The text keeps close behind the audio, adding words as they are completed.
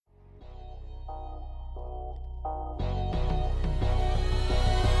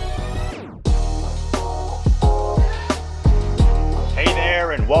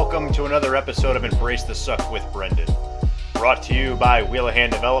Welcome to another episode of Embrace the Suck with Brendan. Brought to you by Wheelahan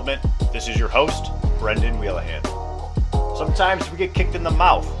Development. This is your host, Brendan Wheelahan. Sometimes we get kicked in the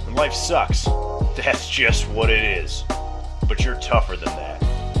mouth and life sucks. That's just what it is. But you're tougher than that.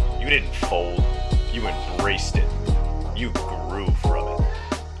 You didn't fold. You embraced it. You grew from it.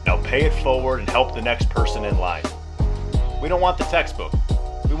 Now pay it forward and help the next person in line. We don't want the textbook.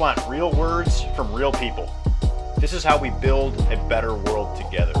 We want real words from real people. This is how we build a better world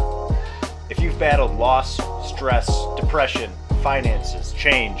together. If you've battled loss, stress, depression, finances,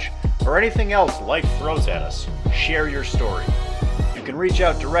 change, or anything else life throws at us, share your story. You can reach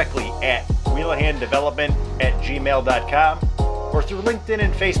out directly at wheelahandevelopment@gmail.com or through LinkedIn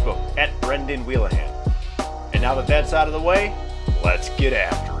and Facebook at Brendan Wheelahan. And now that that's out of the way, let's get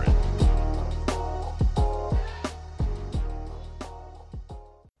after it.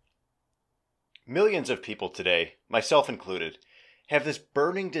 Millions of people today, myself included, have this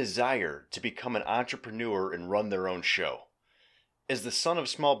burning desire to become an entrepreneur and run their own show. As the son of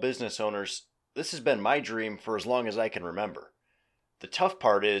small business owners, this has been my dream for as long as I can remember. The tough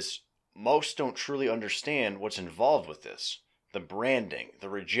part is, most don't truly understand what's involved with this. The branding, the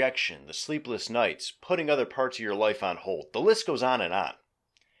rejection, the sleepless nights, putting other parts of your life on hold. The list goes on and on.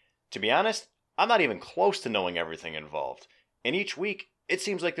 To be honest, I'm not even close to knowing everything involved. And each week, it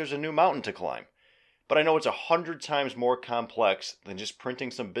seems like there's a new mountain to climb. But I know it's 100 times more complex than just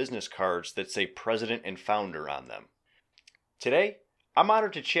printing some business cards that say president and founder on them. Today, I'm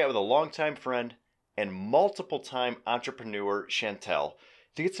honored to chat with a longtime friend and multiple-time entrepreneur, Chantel,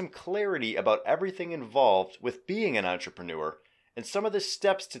 to get some clarity about everything involved with being an entrepreneur and some of the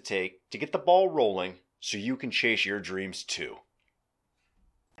steps to take to get the ball rolling so you can chase your dreams too.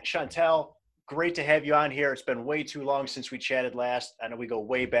 Chantel, great to have you on here. It's been way too long since we chatted last. I know we go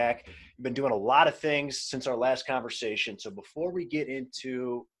way back. You've been doing a lot of things since our last conversation. So before we get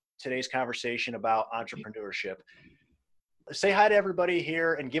into today's conversation about entrepreneurship, say hi to everybody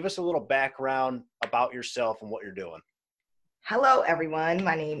here and give us a little background about yourself and what you're doing. Hello, everyone.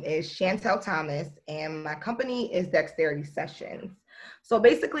 My name is Chantel Thomas, and my company is Dexterity Sessions. So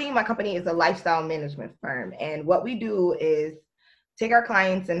basically, my company is a lifestyle management firm, and what we do is take our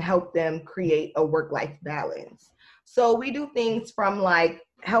clients and help them create a work-life balance. So we do things from like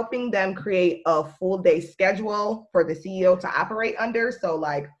helping them create a full day schedule for the CEO to operate under. So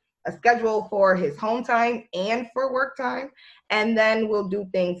like a schedule for his home time and for work time. And then we'll do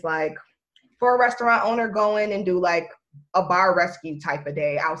things like for a restaurant owner, go in and do like a bar rescue type of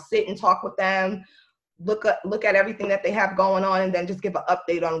day. I'll sit and talk with them, look at everything that they have going on, and then just give an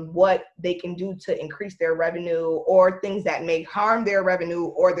update on what they can do to increase their revenue or things that may harm their revenue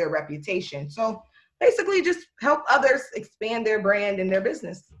or their reputation. So basically just help others expand their brand and their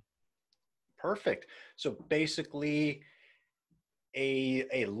business. Perfect. So basically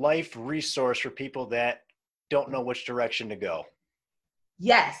a life resource for people that don't know which direction to go.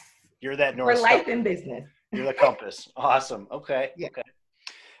 Yes. You're that North For life and business. You're the compass. Awesome. Okay. Yeah. Okay.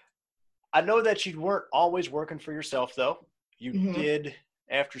 I know that you weren't always working for yourself, though. You did,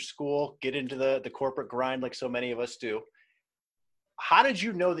 after school, get into the corporate grind like so many of us do. How did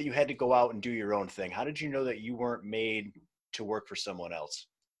you know that you had to go out and do your own thing? How did you know that you weren't made to work for someone else?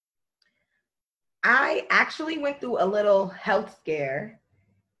 I actually went through a little health scare,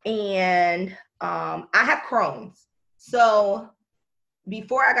 and I have Crohn's. So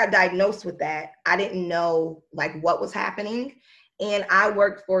before I got diagnosed with that, I didn't know like what was happening. And I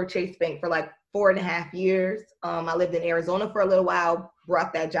worked for Chase Bank for like 4.5 years. I lived in Arizona for a little while,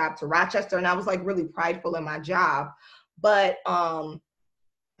 brought that job to Rochester, and I was like really prideful in my job. But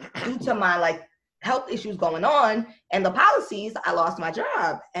due to my like health issues going on and the policies, I lost my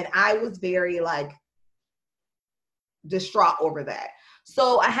job. And I was very like distraught over that.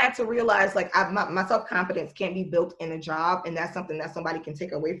 So I had to realize like my self-confidence can't be built in a job, and that's something that somebody can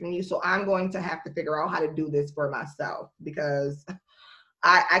take away from you. So I'm going to have to figure out how to do this for myself, because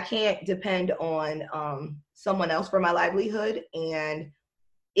I can't depend on someone else for my livelihood. And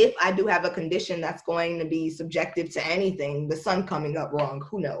if I do have a condition that's going to be subjective to anything, the sun coming up wrong,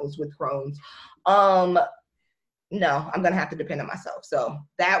 who knows, with Crohn's, no, I'm going to have to depend on myself. So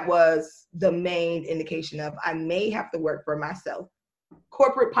that was the main indication of I may have to work for myself.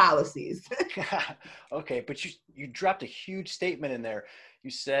 Corporate policies. Okay, but you dropped a huge statement in there. You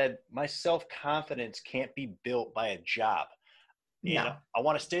said my self-confidence can't be built by a job. No. And I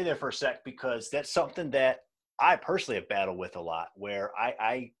want to stay there for a sec, because that's something that I personally have battled with a lot, where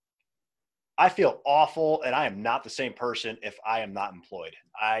I feel awful, and I am not the same person if I am not employed.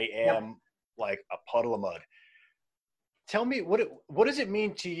 I am like a puddle of mud. tell me what does it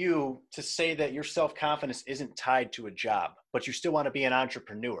mean to you to say that your self-confidence isn't tied to a job, but you still want to be an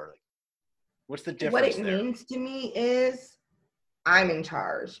entrepreneur? Like, what's the What difference it there? means to me is I'm in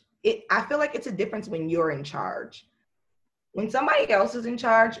charge. I feel like it's a difference when you're in charge. When somebody else is in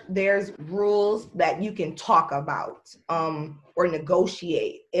charge, there's rules that you can talk about or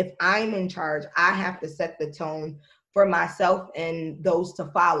negotiate. If I'm in charge, I have to set the tone for myself and those to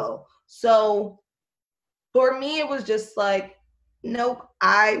follow. So for me, it was just like, nope,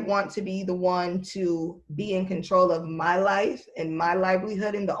 I want to be the one to be in control of my life and my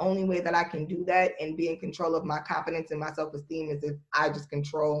livelihood. And the only way that I can do that and be in control of my confidence and my self-esteem is if I just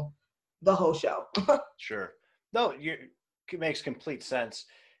control the whole show. Sure. No, it makes complete sense.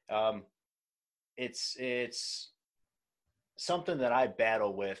 Um, it's something that I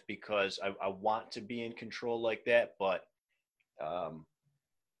battle with because I want to be in control like that. But um,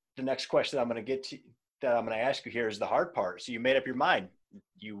 the next question I'm going to get to that I'm going to ask you here is the hard part. So you made up your mind.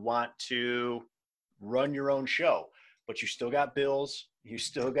 You want to run your own show, but you still got bills. You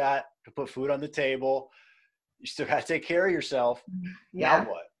still got to put food on the table. You still got to take care of yourself. Now Yeah.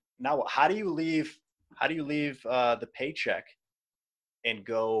 what? Now what? How do you leave? How do you leave the paycheck and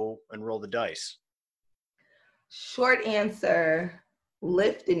go and roll the dice? Short answer,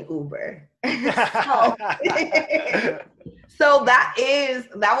 Lyft and Uber. so, so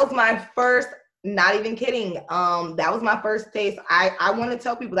that was my first, not even kidding. That was my first taste. I want to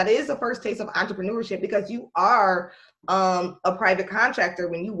tell people that is the first taste of entrepreneurship because you are a private contractor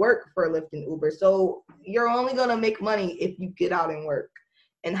when you work for Lyft and Uber. So you're only gonna make money if you get out and work.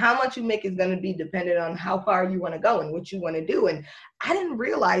 And how much you make is going to be dependent on how far you want to go and what you want to do. And I didn't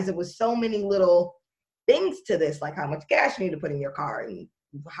realize it was so many little things to this, like how much gas you need to put in your car and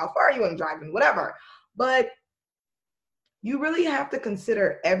how far you want to drive and whatever. But you really have to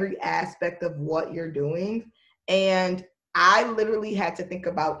consider every aspect of what you're doing. And I literally had to think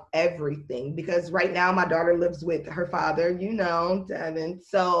about everything because right now my daughter lives with her father, Devin.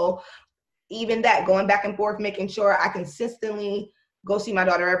 So even that, going back and forth, making sure I consistently go see my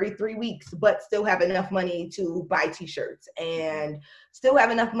daughter every 3 weeks, but still have enough money to buy t-shirts and still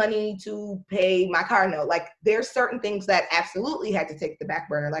have enough money to pay my car note. Like there's certain things that absolutely had to take the back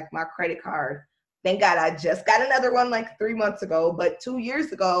burner, like my credit card. Thank God I just got another one like 3 months ago, but 2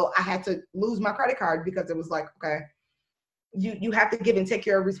 years ago I had to lose my credit card because it was like, okay, you have to give and take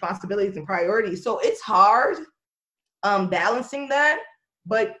your responsibilities and priorities. So it's hard balancing that,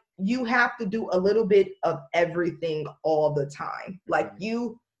 but you have to do a little bit of everything all the time. Like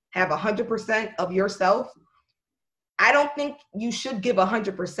you have 100% of yourself. I don't think you should give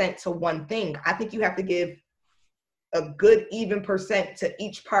 100% to one thing. I think you have to give a good even percent to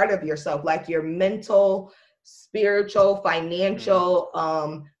each part of yourself, like your mental, spiritual, financial,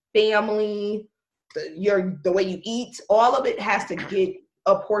 family, the way you eat. All of it has to get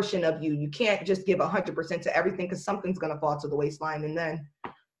a portion of you. You can't just give 100% to everything because something's going to fall to the waistline. And then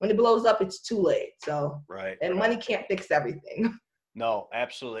when it blows up, it's too late. So, and money can't fix everything. No,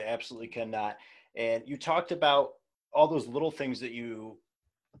 absolutely. Absolutely cannot. And you talked about all those little things that you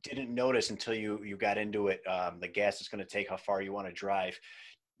didn't notice until you got into it. The gas is going to take, how far you want to drive.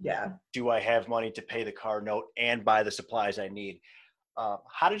 Yeah. Do I have money to pay the car note and buy the supplies I need?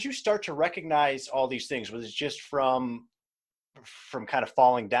 How did you start to recognize all these things? Was it just from kind of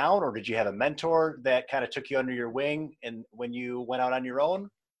falling down, or did you have a mentor that kind of took you under your wing and when you went out on your own?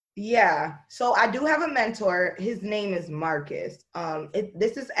 Yeah, so I do have a mentor. His name is Marcus.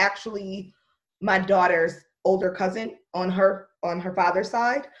 This is actually my daughter's older cousin on her father's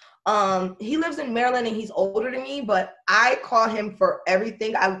side. He lives in Maryland and he's older than me, but I call him for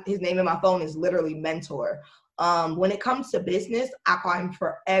everything. His name in my phone is literally mentor. When it comes to business, I call him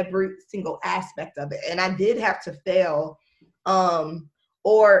for every single aspect of it. And I did have to fail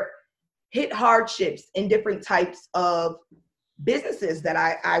or hit hardships in different types of businesses that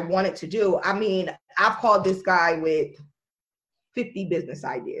I wanted to do. I mean, I've called this guy with 50 business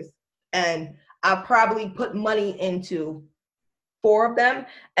ideas and I probably put money into 4 of them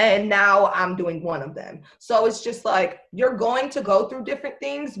and now I'm doing 1 of them. So it's just like, you're going to go through different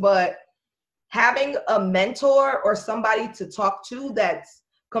things, but having a mentor or somebody to talk to that's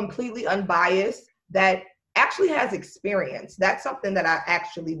completely unbiased, that actually has experience, that's something that I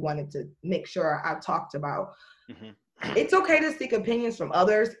actually wanted to make sure I talked about. It's okay to seek opinions from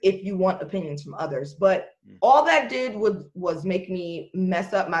others if you want opinions from others, but all that did was make me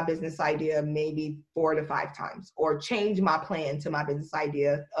mess up my business idea maybe 4 to 5 times or change my plan to my business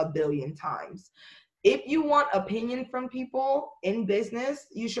idea a billion times. If you want opinion from people in business,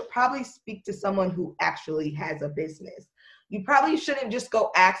 you should probably speak to someone who actually has a business. you probably shouldn't just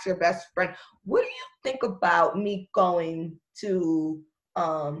go ask your best friend, what do you think about me going to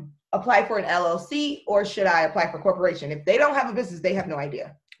apply for an LLC, or should I apply for corporation? If they don't have a business, they have no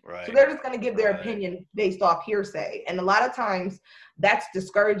idea. Right. So they're just going to give their opinion based off hearsay. And a lot of times that's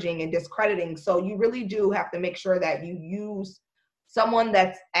discouraging and discrediting. So you really do have to make sure that you use someone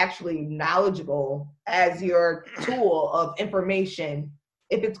that's actually knowledgeable as your tool of information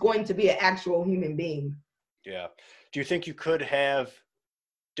if it's going to be an actual human being. Yeah. Do you think you could have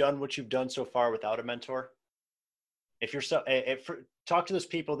done what you've done so far without a mentor? If you're talk to those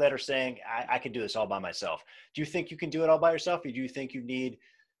people that are saying, I can do this all by myself. Do you think you can do it all by yourself? Or do you think you need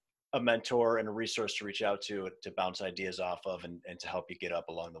a mentor and a resource to reach out to bounce ideas off of and to help you get up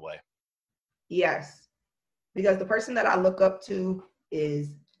along the way? Yes, because the person that I look up to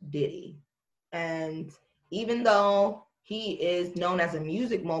is Diddy. And even though he is known as a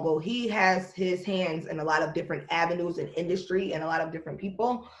music mogul, he has his hands in a lot of different avenues in industry and a lot of different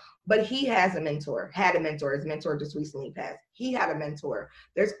people. But he has a mentor, had a mentor. His mentor just recently passed. He had a mentor.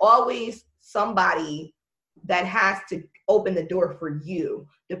 There's always somebody that has to open the door for you,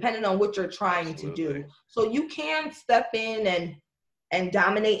 depending on what you're trying to do. So you can step in and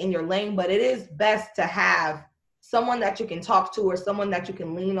dominate in your lane, but it is best to have someone that you can talk to or someone that you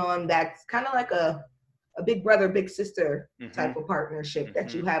can lean on that's kind of like a big brother, big sister type of partnership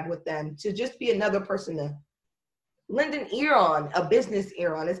that you have with them, to just be another person to lend an ear on, a business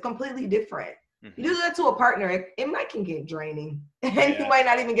ear on. It's completely different. You do that to a partner, it might can get draining and you might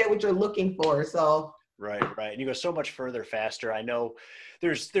not even get what you're looking for. So Right. And you go so much further faster. I know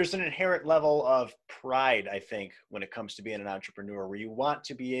there's an inherent level of pride, I think, when it comes to being an entrepreneur, where you want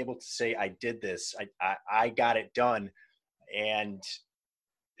to be able to say, I did this, I got it done. And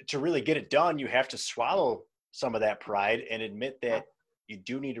to really get it done, you have to swallow some of that pride and admit that you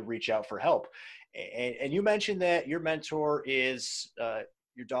do need to reach out for help. And you mentioned that your mentor is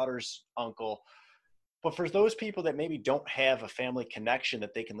your daughter's uncle. But for those people that maybe don't have a family connection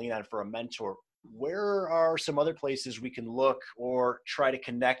that they can lean on for a mentor, where are some other places we can look or try to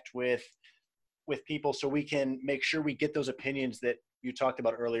connect with people so we can make sure we get those opinions that you talked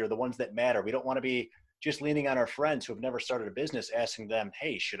about earlier, the ones that matter? We don't want to be just leaning on our friends who have never started a business, asking them,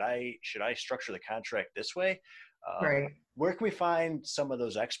 hey, should I structure the contract this way? right. Where can we find some of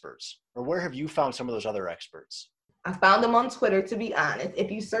those experts, or where have you found some of those other experts? I found them on Twitter, to be honest.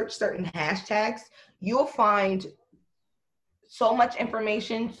 If you search certain hashtags, you'll find so much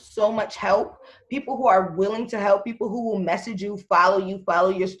information, so much help, people who are willing to help, people who will message you, follow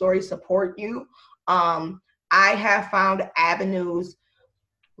your story, support you. I have found avenues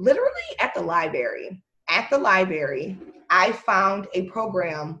literally at the library. At the library, I found a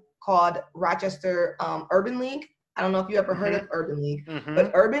program called Rochester Urban League. I don't know if you ever heard of Urban League,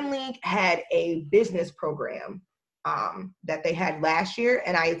 but Urban League had a business program that they had last year,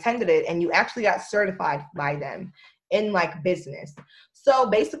 and I attended it, and you actually got certified by them in like business. So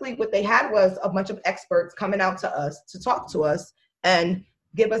basically what they had was a bunch of experts coming out to us to talk to us and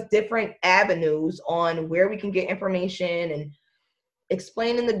give us different avenues on where we can get information and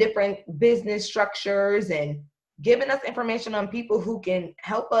explaining the different business structures and giving us information on people who can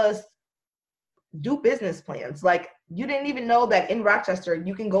help us do business plans. Like, you didn't even know that in Rochester,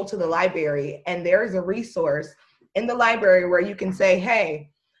 you can go to the library and there's a resource in the library where you can say, hey,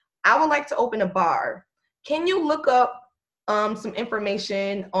 I would like to open a bar. Can you look up some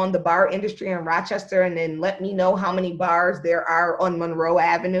information on the bar industry in Rochester and then let me know how many bars there are on Monroe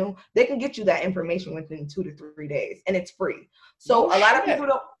Avenue? They can get you that information within 2 to 3 days, and it's free. So a lot of people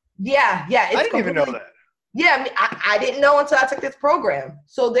don't. Yeah. It's I didn't even know that. Yeah, I didn't know until I took this program.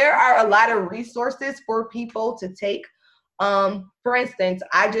 So there are a lot of resources for people to take. For instance,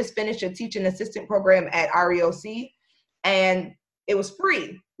 I just finished a teaching assistant program at REOC, and it was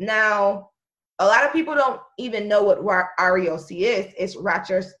free. Now, a lot of people don't even know what REOC is. It's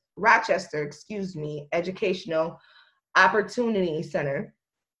Rochester, Educational Opportunity Center.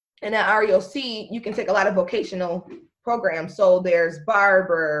 And at REOC, you can take a lot of vocational programs. So there's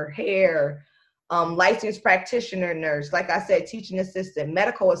barber, hair, licensed practitioner, nurse, like I said, teaching assistant,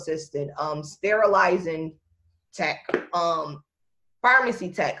 medical assistant, sterilizing tech,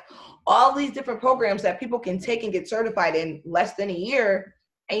 pharmacy tech, all these different programs that people can take and get certified in less than a year,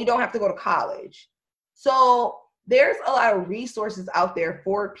 and you don't have to go to college. So there's a lot of resources out there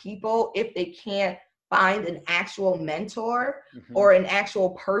for people if they can't find an actual mentor or an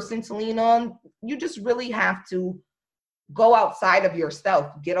actual person to lean on. You just really have to go outside of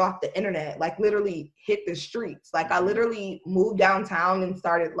yourself, get off the internet, like literally hit the streets. Like I literally moved downtown and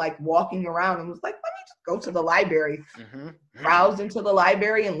started like walking around and was like, let me just go to the library, browsed into the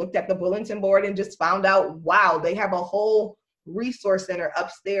library and looked at the bulletin board and just found out, wow, they have a whole resource center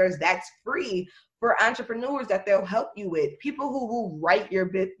upstairs that's free for entrepreneurs that they'll help you with, people who will write your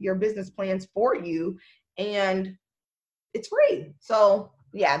business plans for you, and it's free. So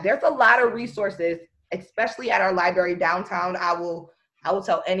yeah, there's a lot of resources, especially at our library downtown. I will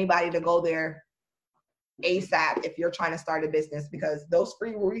tell anybody to go there ASAP if you're trying to start a business, because those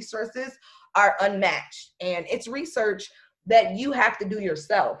free resources are unmatched, and it's research that you have to do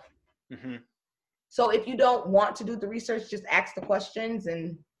yourself. Mm-hmm. So if you don't want to do the research, just ask the questions,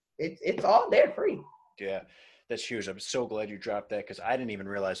 and it's all there free. Yeah, that's huge. I'm so glad you dropped that, because I didn't even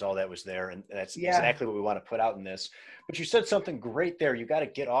realize all that was there. And that's exactly what we want to put out in this. But you said something great there. You got to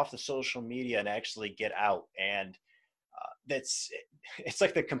get off the social media and actually get out. And it's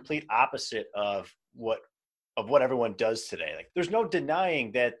like the complete opposite of what everyone does today. Like, there's no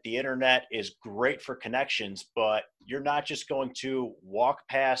denying that the internet is great for connections, but you're not just going to walk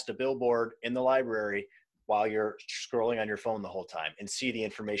past a billboard in the library while you're scrolling on your phone the whole time and see the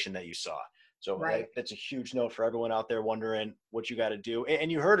information that you saw. So right. That's a huge note for everyone out there wondering what you got to do.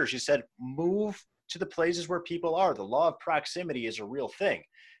 And you heard her. She said, move to the places where people are. The law of proximity is a real thing.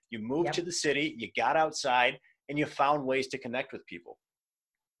 You moved to the city, you got outside, and you found ways to connect with people.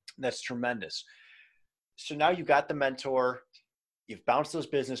 That's tremendous. So now you got the mentor, you've bounced those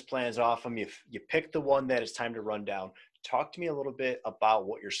business plans off them, you picked the one that it's time to run down. Talk to me a little bit about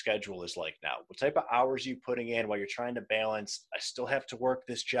what your schedule is like now. What type of hours are you putting in while you're trying to balance, I still have to work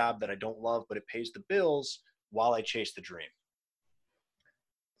this job that I don't love, but it pays the bills while I chase the dream?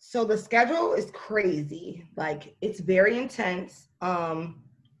 So the schedule is crazy. Like, it's very intense.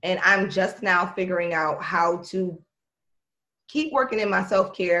 And I'm just now figuring out how to keep working in my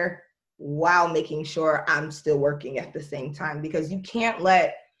self-care while making sure I'm still working at the same time, because you can't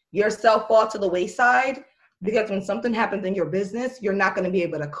let yourself fall to the wayside, because when something happens in your business, you're not going to be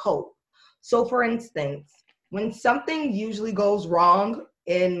able to cope. So for instance, when something usually goes wrong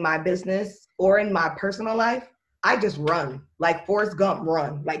in my business or in my personal life, I just run, like Forrest Gump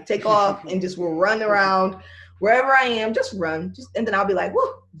run, like take off and just will run around wherever I am, just run, and then I'll be like,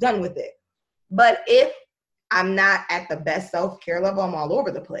 whoo, done with it. But if I'm not at the best self-care level, I'm all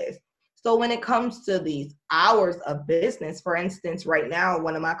over the place. So when it comes to these hours of business, for instance, right now,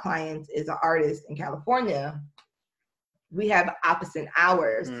 one of my clients is an artist in California. We have opposite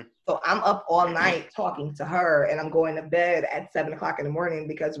hours. So I'm up all night talking to her, and I'm going to bed at 7:00 in the morning,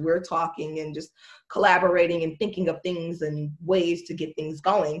 because we're talking and just collaborating and thinking of things and ways to get things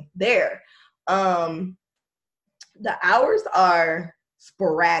going there. The hours are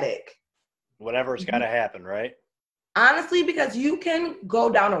sporadic. Whatever's got to happen, right? Honestly, because you can go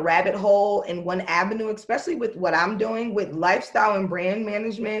down a rabbit hole in one avenue, especially with what I'm doing with lifestyle and brand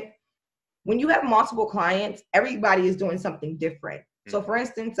management. When you have multiple clients, everybody is doing something different. So for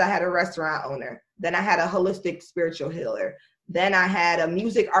instance, I had a restaurant owner, then I had a holistic spiritual healer, then I had a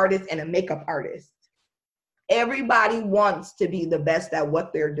music artist and a makeup artist. Everybody wants to be the best at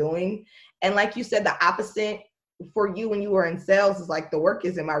what they're doing. And like you said, the opposite for you when you were in sales is like, the work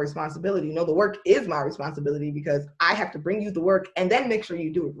isn't my responsibility. No, the work is my responsibility, because I have to bring you the work and then make sure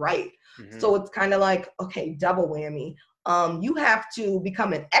you do it right. So it's kind of like, okay, double whammy. You have to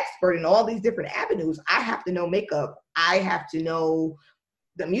become an expert in all these different avenues. I have to know makeup. I have to know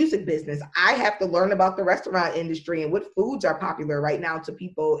the music business. I have to learn about the restaurant industry and what foods are popular right now to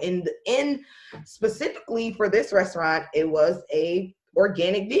people. In specifically for this restaurant, it was a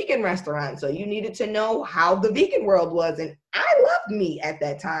organic vegan restaurant. So you needed to know how the vegan world was. And I loved meat at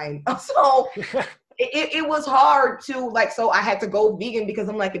that time. So it was hard to like, so I had to go vegan, because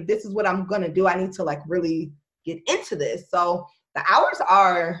I'm like, if this is what I'm going to do, I need to like really get into this. So the hours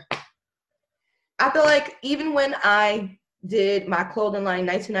are, I feel like even when I did my clothing line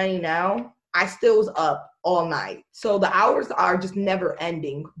 1990 Now, I still was up all night. So the hours are just never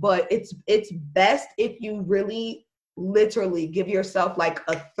ending, but it's best if you really literally give yourself like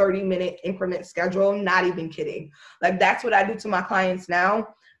a 30-minute increment schedule. Not even kidding. Like, that's what I do to my clients now.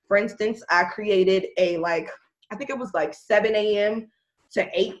 For instance, I created I think it was like 7 a.m. to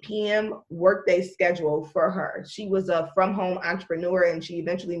 8 p.m. workday schedule for her. She was a from home entrepreneur, and she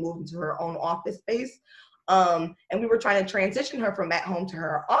eventually moved into her own office space. And we were trying to transition her from at home to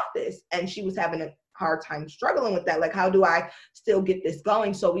her office, and she was having a hard time struggling with that. Like, how do I still get this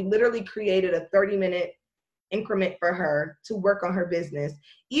going? So we literally created a 30-minute increment for her to work on her business.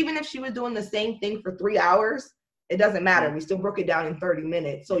 Even if she was doing the same thing for 3 hours, it doesn't matter. We still broke it down in 30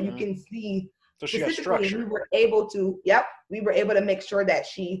 minutes. So you can see, so she got structure. we were able to make sure that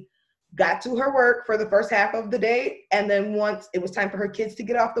she got to her work for the first half of the day. And then once it was time for her kids to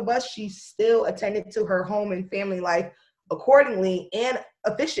get off the bus, she still attended to her home and family life accordingly and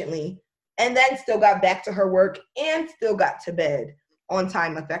efficiently, and then still got back to her work and still got to bed on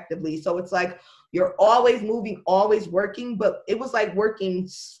time effectively. So it's like you're always moving, always working, but it was like working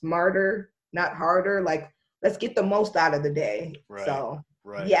smarter, not harder. Like, let's get the most out of the day. Right. So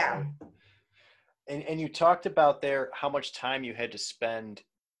Right. yeah. Right. And you talked about there how much time you had to spend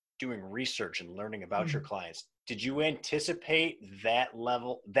doing research and learning about your clients. Did you anticipate that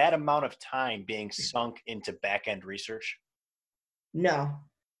amount of time being sunk into back-end research? No.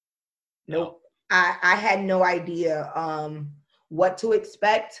 Nope. I had no idea what to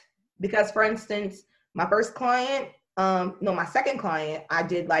expect, because, for instance, my first client, my second client, I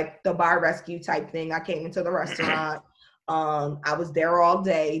did like the bar rescue type thing. I came into the restaurant. I was there all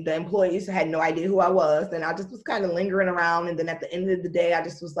day. The employees had no idea who I was, and I just was kind of lingering around. And then at the end of the day, I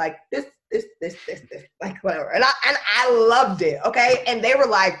just was like, this, like whatever. And I loved it. Okay. And they were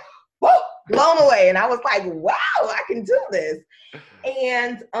like, whoa, blown away. And I was like, wow, I can do this.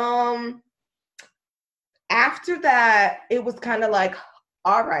 And after that, it was kind of like,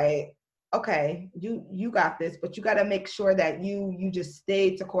 all right, okay, you got this, but you got to make sure that you just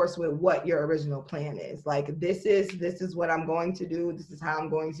stay to course with what your original plan is. Like, this is what I'm going to do. This is how I'm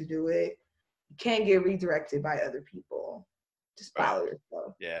going to do it. You can't get redirected by other people. Just follow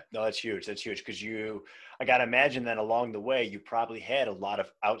yourself. Yeah, no, that's huge. That's huge, because I got to imagine that along the way, you probably had a lot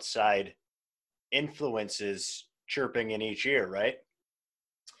of outside influences chirping in each ear, right?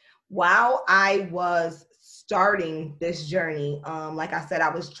 While I was starting this journey, like I said,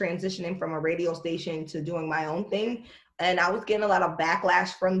 I was transitioning from a radio station to doing my own thing, and I was getting a lot of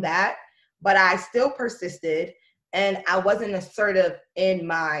backlash from that, but I still persisted, and I wasn't assertive in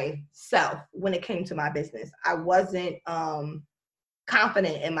myself when it came to my business. I wasn't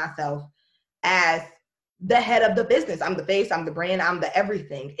confident in myself as the head of the business. I'm the face, I'm the brand, I'm the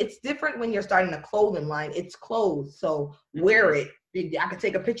everything. It's different when you're starting a clothing line. It's clothes, so wear it. I could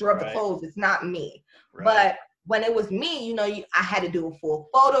take a picture of the clothes. It's not me. Right. But when it was me, I had to do a full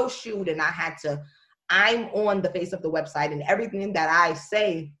photo shoot, and I'm on the face of the website, and everything that I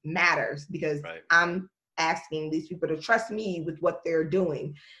say matters, because I'm asking these people to trust me with what they're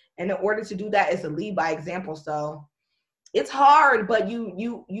doing. And in order to do that is to lead by example. So it's hard, but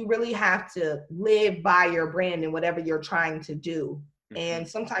you really have to live by your brand and whatever you're trying to do. And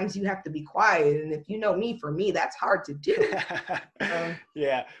sometimes you have to be quiet. And if you know me, for me, that's hard to do.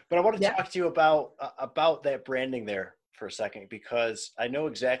 Yeah. But I want to talk to you about that branding there for a second, because I know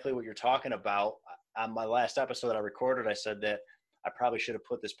exactly what you're talking about. On my last episode that I recorded, I said that I probably should have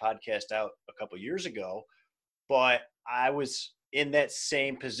put this podcast out a couple of years ago, but I was in that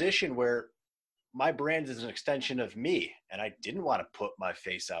same position where my brand is an extension of me, and I didn't want to put my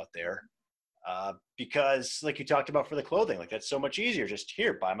face out there. Because like you talked about for the clothing, like that's so much easier. Just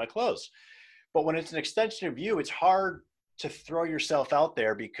here, buy my clothes. But when it's an extension of you, it's hard to throw yourself out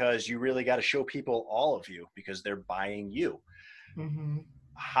there, because you really got to show people all of you, because they're buying you. Mm-hmm.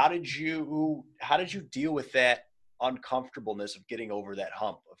 How did you deal with that uncomfortableness of getting over that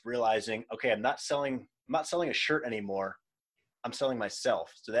hump of realizing, okay, I'm not selling a shirt anymore. I'm selling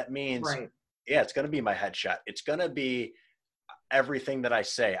myself. So that means, it's going to be my headshot. It's going to be everything that I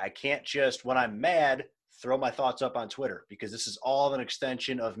say. I can't just, when I'm mad, throw my thoughts up on Twitter, because this is all an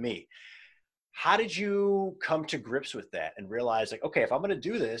extension of me. How did you come to grips with that and realize, like, okay, if I'm going to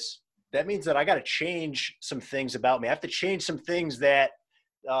do this, that means that I got to change some things about me. I have to change some things that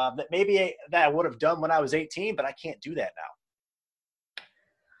maybe that I would have done when I was 18, but I can't do that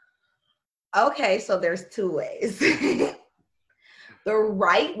now. Okay, so there's two ways. The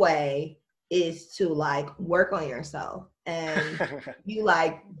right way is to like work on yourself, and you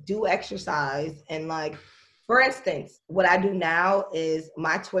like do exercise, and like, for instance, what I do now is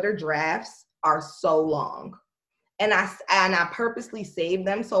my Twitter drafts are so long, and I purposely save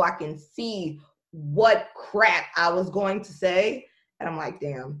them so I can see what crap I was going to say, and I'm like,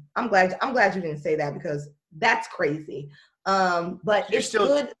 damn, I'm glad you didn't say that, because that's crazy. But it's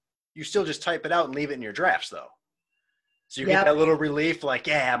good. You still just type it out and leave it in your drafts though. So you get that little relief, like,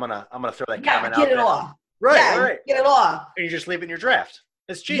 I'm gonna throw that comment out. Get it off. Right. Get it off. And you just leave it in your draft.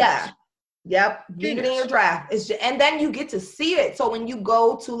 It's genius. Yeah. Yep. Leave it in your draft. And then you get to see it. So when you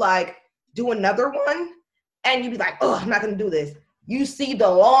go to like do another one, and you be like, oh, I'm not gonna do this. You see the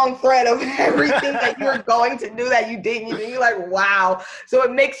long thread of everything that you're going to do that you didn't. You're like, wow. So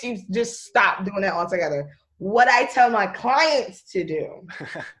it makes you just stop doing that altogether. What I tell my clients to do,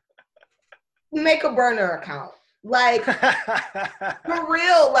 make a burner account. Like, for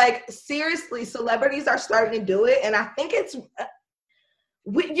real, like, seriously, celebrities are starting to do it. And I think it's,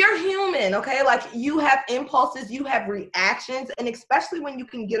 you're human, okay? Like you have impulses, you have reactions, and especially when you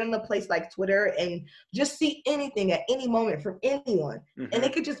can get on a place like Twitter and just see anything at any moment from anyone, and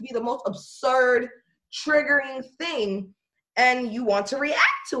it could just be the most absurd, triggering thing, and you want to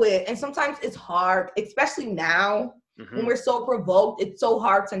react to it. And sometimes it's hard, especially now when we're so provoked. It's so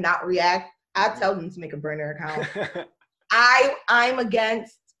hard to not react. I tell them to make a burner account. I'm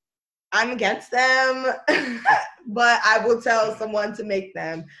against them, but I will tell someone to make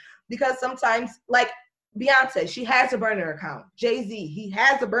them, because sometimes, like Beyonce, she has a burner account. Jay-Z, he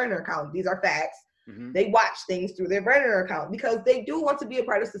has a burner account. These are facts. They watch things through their burner account because they do want to be a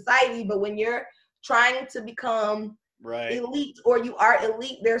part of society. But when you're trying to become elite, or you are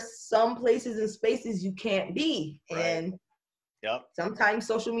elite, there's some places and spaces you can't be. And sometimes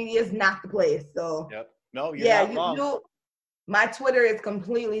social media is not the place. So no, you're not wrong. My Twitter is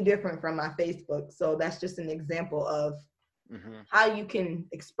completely different from my Facebook. So that's just an example of how you can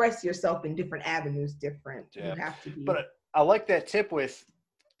express yourself in different avenues different. You have to be. But I like that tip with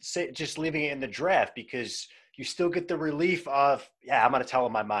just leaving it in the draft, because you still get the relief of, I'm going to tell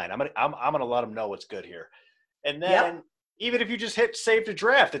them my mind. I'm going to let them know what's good here. And then even if you just hit save to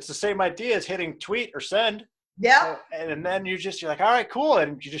draft, it's the same idea as hitting tweet or send. And then you're like, all right, cool.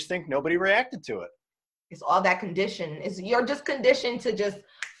 And you just think nobody reacted to it. It's all that condition. You're just conditioned to just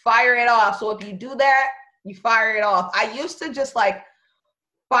fire it off. So if you do that, you fire it off. I used to just like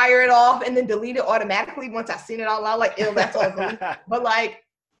fire it off and then delete it automatically once I seen it all out. Like, ew, that's ugly. But like,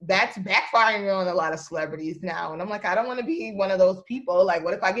 that's backfiring on a lot of celebrities now. And I'm like, I don't want to be one of those people. Like,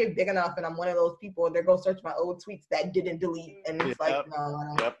 what if I get big enough and I'm one of those people, they're going to search my old tweets that didn't delete. And it's like, no,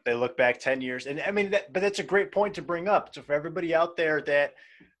 I don't. They look back 10 years. And I mean, but that's a great point to bring up. So for everybody out there that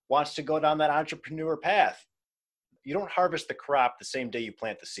wants to go down that entrepreneur path, you don't harvest the crop the same day you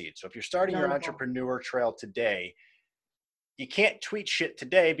plant the seed. So if you're starting your entrepreneur trail today, you can't tweet shit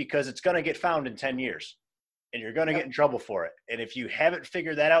today because it's going to get found in 10 years and you're going to get in trouble for it. And if you haven't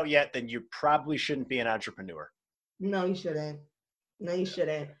figured that out yet, then you probably shouldn't be an entrepreneur. No, you shouldn't. No, you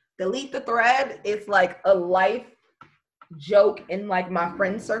shouldn't. Delete the thread. It's like a life joke in like my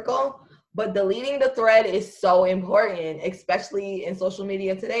friend circle. But deleting the thread is so important, especially in social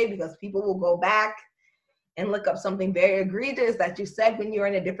media today, because people will go back and look up something very egregious that you said when you're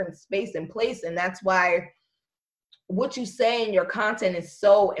in a different space and place. And that's why what you say in your content is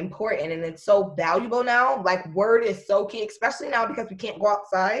so important and it's so valuable now. Like, word is so key, especially now because we can't go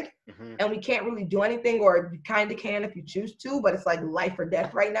outside and we can't really do anything, or you kind of can if you choose to, but it's like life or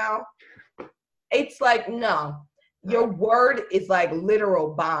death right now. It's like, no. Your word is like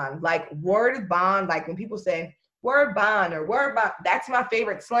literal bond. Like, word bond, like when people say word bond or word bond, that's my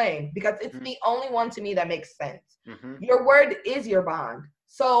favorite slang because it's the only one to me that makes sense. Your word is your bond.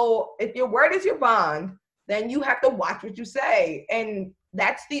 So if your word is your bond, then you have to watch what you say. And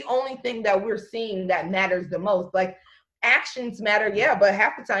that's the only thing that we're seeing that matters the most. Like, actions matter, but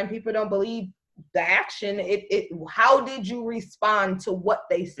half the time people don't believe the action. How did you respond to what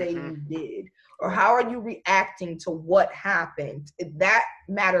they say you did? Or how are you reacting to what happened? That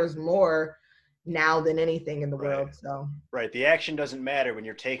matters more now than anything in the world. So the action doesn't matter when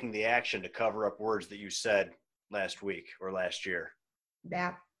you're taking the action to cover up words that you said last week or last year.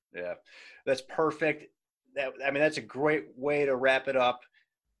 Yeah, that's perfect. That's a great way to wrap it up.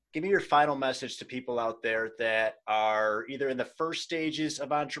 Give me your final message to people out there that are either in the first stages of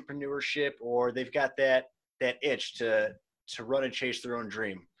entrepreneurship or they've got that itch to run and chase their own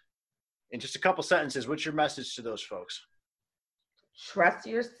dream. In just a couple sentences, what's your message to those folks? Trust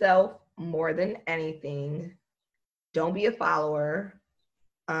yourself more than anything. Don't be a follower.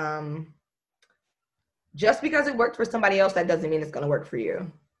 Just because it worked for somebody else, that doesn't mean it's going to work for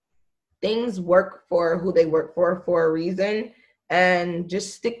you. Things work for who they work for a reason, and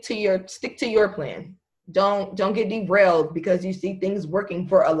just stick to your plan. Don't get derailed because you see things working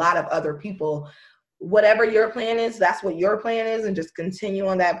for a lot of other people. Whatever your plan is, that's what your plan is, and just continue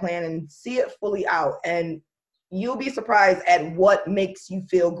on that plan and see it fully out. And you'll be surprised at what makes you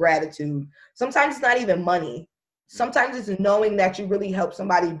feel gratitude. Sometimes it's not even money. Sometimes it's knowing that you really helped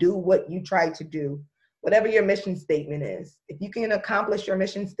somebody do what you tried to do. Whatever your mission statement is. If you can accomplish your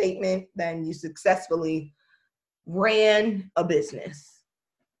mission statement, then you successfully ran a business.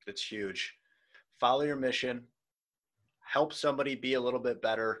 It's huge. Follow your mission. Help somebody be a little bit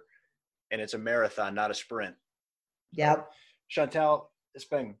better. And it's a marathon, not a sprint. Yep. Chantel, it's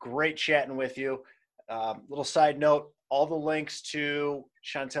been great chatting with you. Little side note, all the links to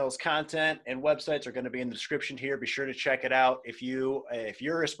Chantel's content and websites are going to be in the description here. Be sure to check it out. If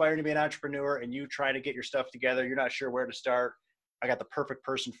you're aspiring to be an entrepreneur and you try to get your stuff together, you're not sure where to start, I got the perfect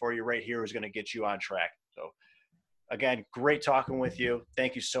person for you right here who's going to get you on track. So Again, great talking with you.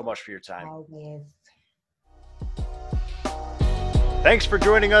 Thank you so much for your time. Always. Thanks for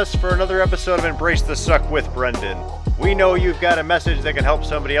joining us for another episode of Embrace the Suck with Brendan. We know you've got a message that can help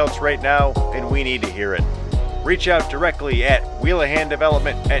somebody else right now, and we need to hear it. Reach out directly at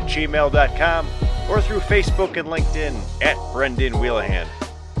wheelahandevelopment@gmail.com or through Facebook and LinkedIn at Brendan Wheelahan.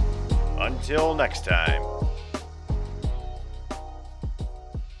 Until next time.